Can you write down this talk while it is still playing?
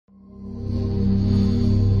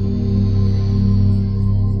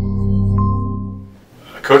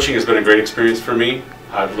Coaching has been a great experience for me.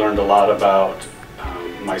 I've learned a lot about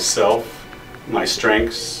myself, my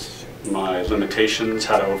strengths, my limitations,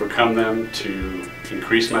 how to overcome them to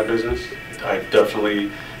increase my business. I've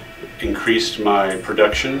definitely increased my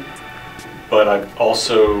production, but I've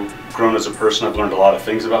also grown as a person. I've learned a lot of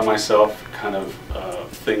things about myself, kind of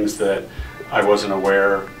things that I wasn't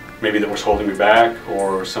aware, maybe that was holding me back,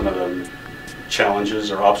 or some of the challenges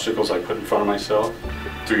or obstacles I put in front of myself.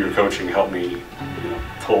 Through your coaching, helped me,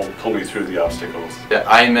 pull me through the obstacles.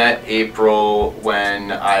 I met April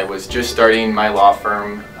when I was just starting my law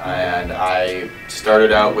firm, and I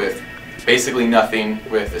started out with basically nothing,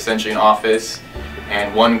 with essentially an office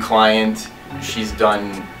and one client. She's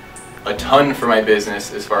done a ton for my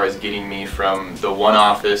business as far as getting me from the one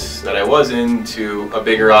office that I was in to a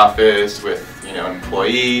bigger office with an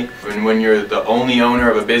employee. And when you're the only owner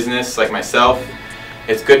of a business like myself,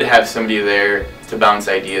 it's good to have somebody there to bounce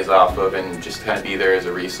ideas off of and just kind of be there as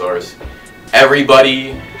a resource.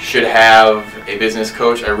 Everybody should have a business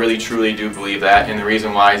coach. I really truly do believe that, and the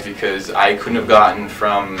reason why is because I couldn't have gotten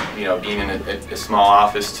from being in a small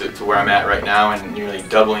office to where I'm at right now and nearly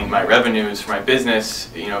doubling my revenues for my business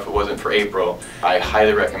if it wasn't for April. I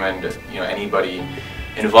highly recommend anybody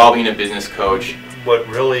involving a business coach. What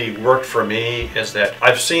really worked for me is that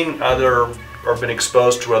I've seen or been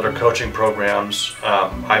exposed to other coaching programs.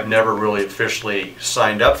 I've never really officially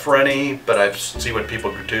signed up for any, but I see what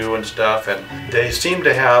people do and stuff, and they seem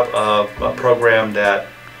to have a program that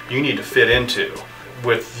you need to fit into.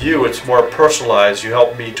 With you, it's more personalized. You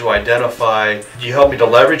help me to identify, you help me to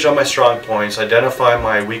leverage on my strong points, identify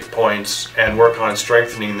my weak points, and work on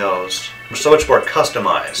strengthening those. So much more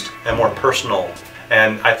customized and more personal,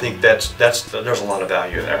 and I think there's a lot of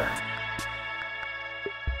value there.